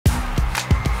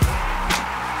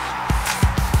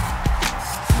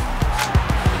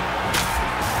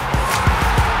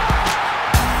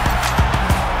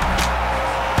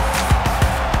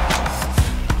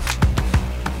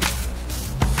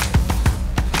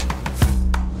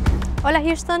Hola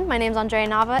Houston, my name is Andrea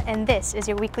Nava and this is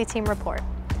your weekly team report.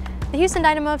 The Houston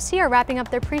Dynamo FC are wrapping up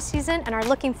their preseason and are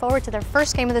looking forward to their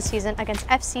first game of the season against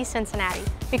FC Cincinnati.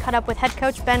 We caught up with head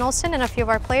coach Ben Olsen and a few of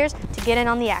our players to get in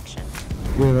on the action.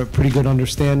 We have a pretty good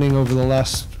understanding over the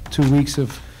last 2 weeks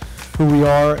of who we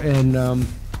are, and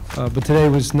but today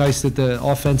was nice that the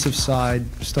offensive side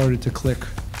started to click.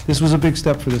 This was a big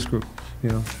step for this group,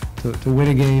 to win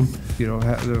a game.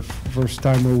 The first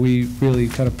time where we really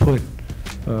kind of put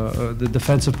the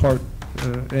defensive part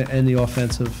and the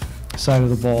offensive side of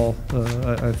the ball.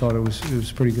 I thought it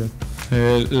was pretty good.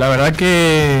 La verdad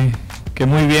que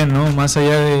muy bien, ¿no? Más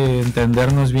allá de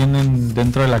entendernos bien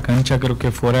dentro de la cancha, creo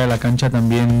que fuera de la cancha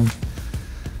también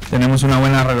tenemos una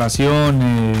buena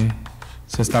relación,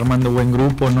 se está armando buen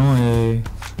grupo, ¿no?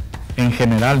 En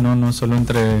general, no solo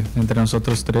entre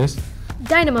nosotros tres.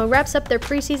 Dynamo wraps up their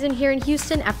preseason here in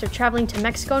Houston after traveling to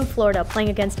Mexico and Florida, playing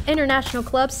against international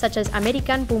clubs such as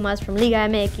American Pumas from Liga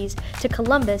MX to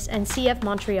Columbus and CF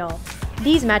Montreal.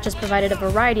 These matches provided a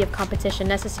variety of competition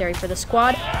necessary for the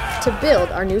squad to build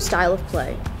our new style of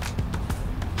play.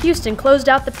 Houston closed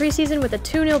out the preseason with a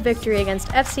 2-0 victory against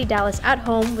FC Dallas at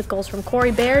home with goals from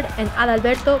Corey Baird and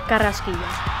Adalberto Carrasquilla.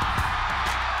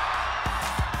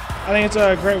 I think it's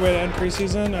a great way to end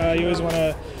preseason. You always want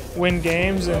to win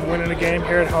games, and winning a game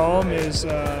here at home is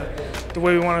the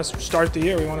way we want to start the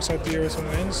year. We want to start the year with some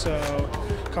wins, so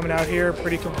coming out here,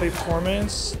 pretty complete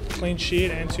performance, clean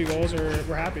sheet and 2 goals,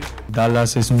 we're happy.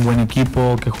 Dallas es un buen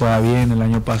equipo que juega bien. El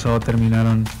año pasado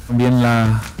terminaron bien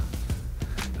la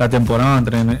temporada,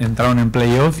 entraron en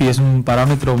playoff y es un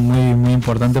parámetro muy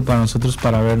importante para nosotros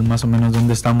para ver más o menos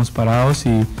dónde estamos parados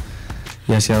y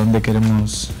hacia dónde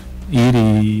queremos ir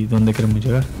y dónde queremos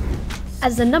llegar.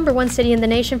 As the #1 city in the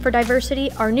nation for diversity,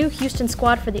 our new Houston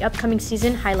squad for the upcoming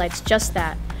season highlights just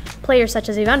that. Players such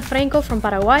as Ivan Franco from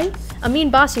Paraguay, Amin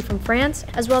Bassi from France,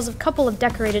 as well as a couple of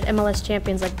decorated MLS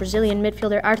champions like Brazilian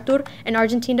midfielder Artur and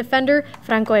Argentine defender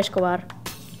Franco Escobar.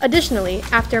 Additionally,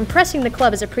 after impressing the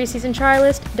club as a preseason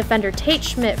trialist, defender Tate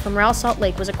Schmidt from Real Salt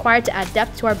Lake was acquired to add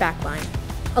depth to our backline.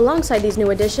 Alongside these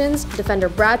new additions, defender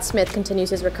Brad Smith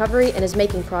continues his recovery and is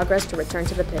making progress to return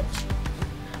to the pitch.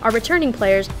 Our returning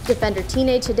players, defender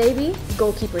Tine Chidevi,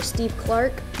 goalkeeper Steve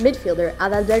Clark, midfielder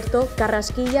Adalberto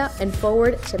Carrasquilla, and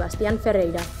forward Sebastián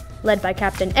Ferreira, led by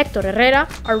captain Héctor Herrera,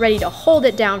 are ready to hold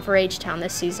it down for H-Town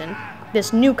this season.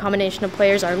 This new combination of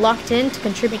players are locked in to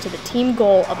contribute to the team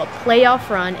goal of a playoff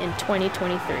run in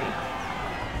 2023.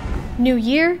 New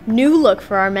year, new look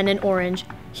for our men in orange.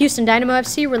 Houston Dynamo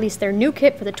FC released their new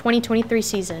kit for the 2023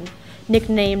 season.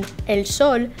 Nicknamed El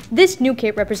Sol, this new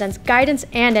kit represents guidance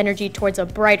and energy towards a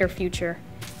brighter future.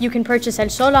 You can purchase El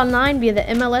Sol online via the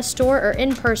MLS store or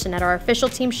in person at our official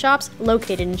team shops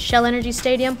located in Shell Energy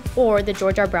Stadium or the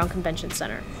George R. Brown Convention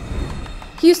Center.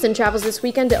 Houston travels this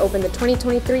weekend to open the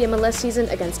 2023 MLS season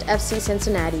against FC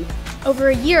Cincinnati. Over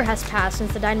a year has passed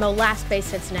since the Dynamo last faced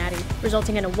Cincinnati,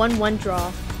 resulting in a 1-1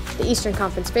 draw. The Eastern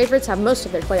Conference favorites have most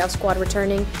of their playoff squad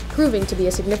returning, proving to be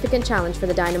a significant challenge for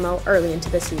the Dynamo early into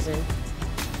the season.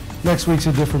 Next week's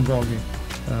a different ballgame.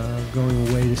 Going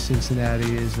away to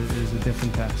Cincinnati is a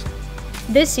different task.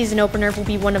 This season opener will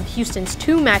be one of Houston's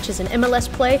 2 matches in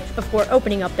MLS play before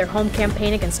opening up their home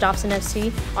campaign against Dobson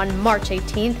FC on March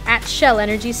 18th at Shell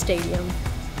Energy Stadium.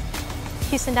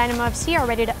 Houston Dynamo FC are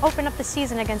ready to open up the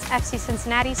season against FC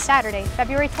Cincinnati Saturday,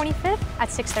 February 25th at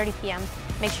 6:30 p.m.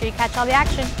 Make sure you catch all the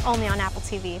action only on Apple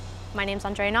TV. My name's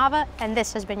Andrea Nava, and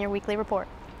this has been your weekly report.